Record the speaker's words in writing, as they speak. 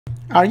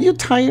Are you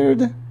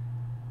tired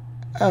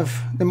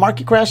of the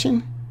market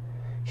crashing?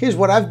 Here's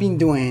what I've been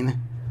doing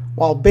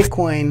while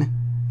Bitcoin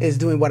is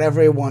doing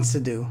whatever it wants to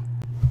do.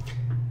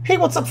 Hey,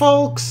 what's up,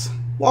 folks?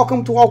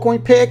 Welcome to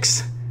Altcoin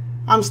Picks.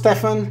 I'm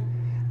Stefan,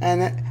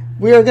 and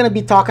we are going to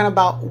be talking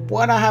about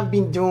what I have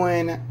been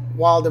doing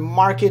while the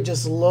market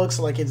just looks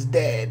like it's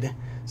dead.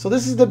 So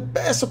this is the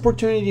best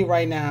opportunity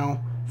right now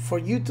for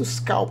you to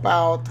scalp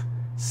out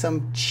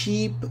some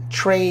cheap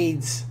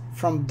trades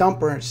from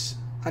dumpers.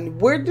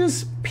 And where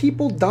does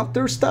people dump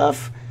their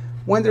stuff?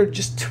 When they're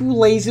just too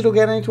lazy to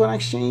get into an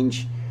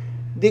exchange,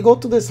 they go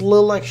to this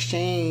little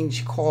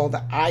exchange called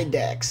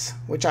IDEX,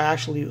 which I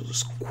actually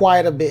use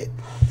quite a bit.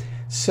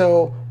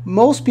 So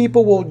most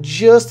people will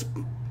just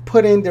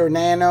put in their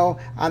nano,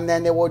 and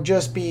then they will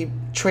just be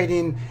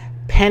trading,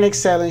 panic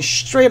selling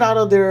straight out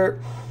of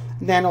their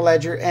nano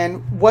ledger.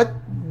 And what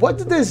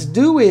this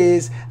do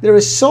is there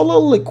is so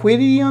little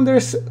liquidity on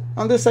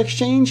this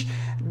exchange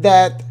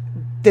that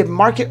the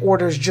market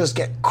orders just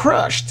get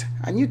crushed,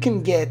 and you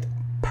can get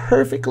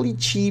perfectly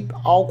cheap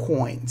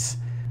altcoins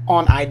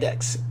on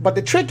IDEX. But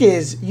the trick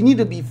is you need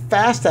to be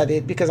fast at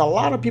it, because a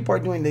lot of people are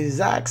doing the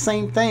exact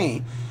same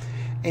thing.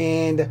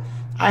 And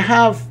I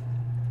have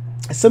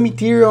some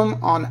Ethereum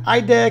on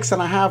IDEX,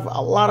 and I have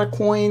a lot of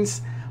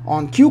coins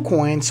on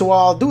KuCoin. So what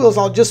I'll do is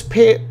I'll just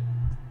pick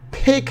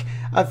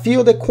a few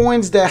of the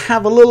coins that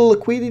have a little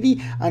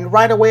liquidity, and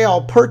right away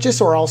I'll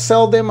purchase or I'll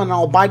sell them, and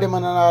I'll buy them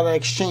on another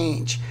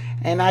exchange.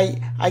 And I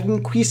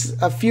increase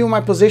a few of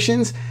my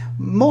positions.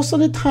 Most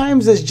of the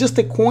times it's just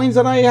the coins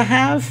that I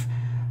have,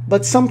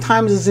 but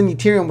sometimes it's in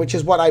Ethereum, which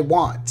is what I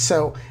want.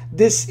 So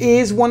this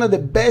is one of the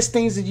best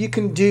things that you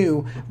can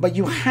do, but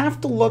you have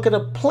to look at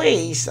a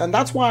place, and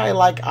that's why I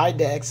like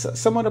IDEX.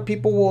 Some other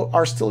people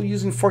are still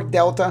using Fork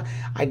Delta.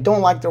 I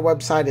don't like their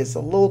website. It's a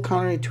little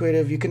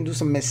counterintuitive. You can do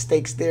some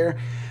mistakes there,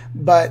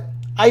 but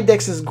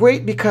IDEX is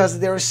great because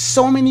there are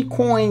so many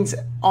coins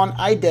on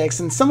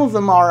IDEX, and some of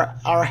them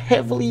are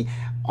heavily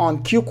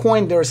on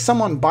KuCoin. There's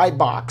some on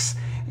BuyBox,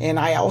 and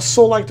I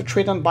also like to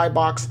trade on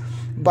BuyBox,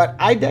 but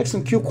IDEX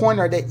and KuCoin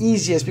are the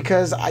easiest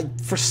because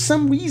for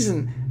some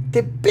reason,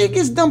 the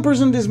biggest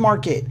dumpers in this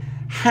market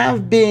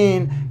have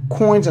been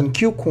coins on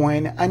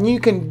KuCoin, and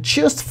you can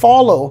just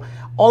follow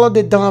all of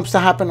the dumps that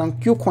happen on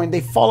KuCoin.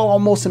 They follow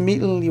almost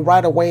immediately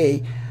right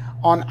away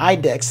on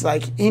IDEX.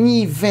 Like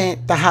any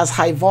event that has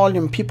high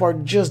volume, people are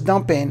just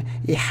dumping,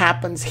 it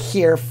happens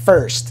here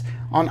first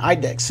on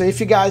IDEX. So if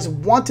you guys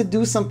want to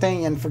do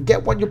something and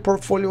forget what your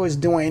portfolio is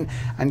doing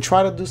and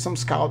try to do some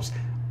scalps,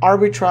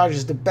 arbitrage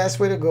is the best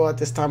way to go at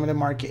this time of the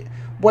market.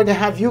 What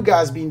have you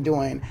guys been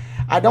doing?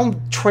 I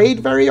don't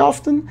trade very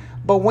often,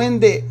 but when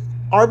the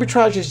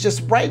arbitrage is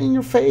just right in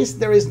your face,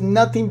 there is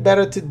nothing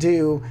better to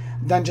do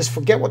than just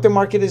forget what the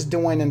market is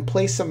doing and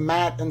play some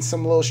math and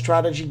some little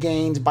strategy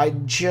gains by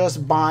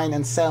just buying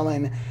and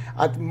selling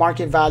at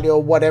market value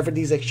or whatever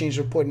these exchanges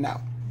are putting out.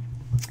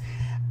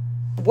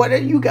 What are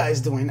you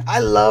guys doing? I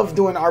love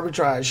doing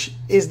arbitrage.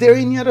 Is there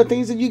any other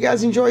things that you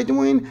guys enjoy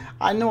doing?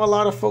 I know a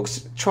lot of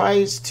folks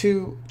tries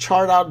to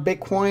chart out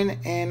Bitcoin,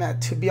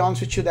 and to be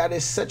honest with you, that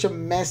is such a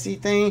messy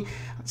thing.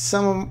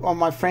 Some of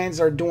my friends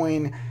are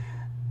doing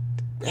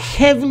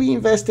heavily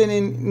invested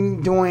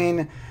in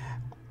doing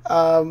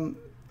margin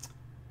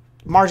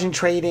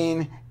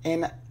trading,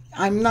 and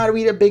I'm not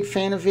really a big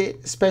fan of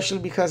it, especially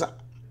because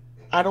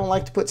I don't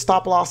like to put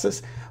stop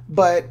losses.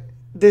 But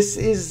this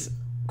is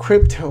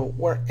crypto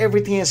where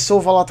everything is so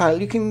volatile.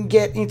 You can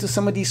get into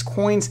some of these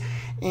coins,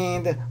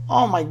 and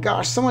oh my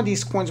gosh, some of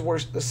these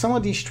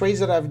trades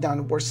that I've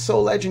done were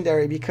so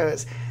legendary,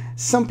 because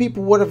some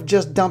people would have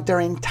just dumped their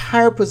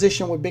entire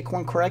position with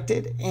Bitcoin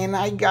corrected, and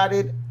I got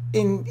it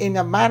in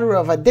a matter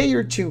of a day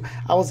or two.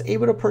 I was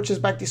able to purchase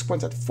back these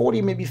coins at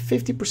 40, maybe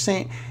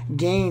 50%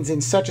 gains in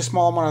such a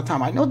small amount of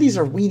time. I know these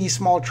are really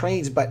small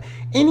trades, but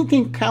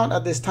anything count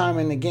at this time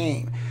in the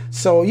game.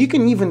 So you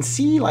can even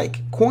see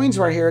like coins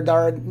right here that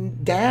are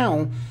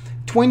down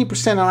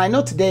 20%. And I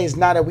know today is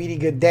not a really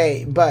good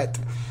day, but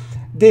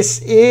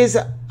this is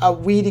a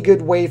really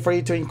good way for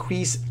you to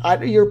increase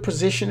either your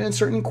position in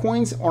certain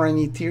coins or in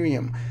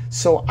Ethereum.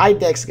 So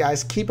IDEX,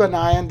 guys, keep an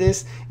eye on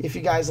this. If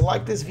you guys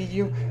like this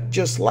video,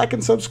 just like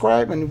and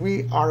subscribe, and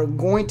we are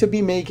going to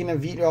be making a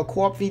video, a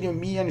co-op video,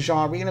 me and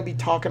Jean. We're going to be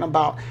talking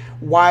about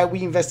why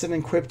we invested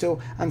in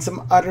crypto and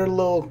some other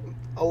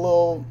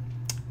little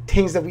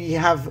things that we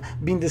have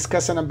been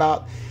discussing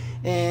about.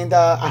 And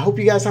I hope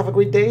you guys have a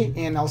great day,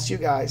 and I'll see you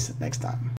guys next time.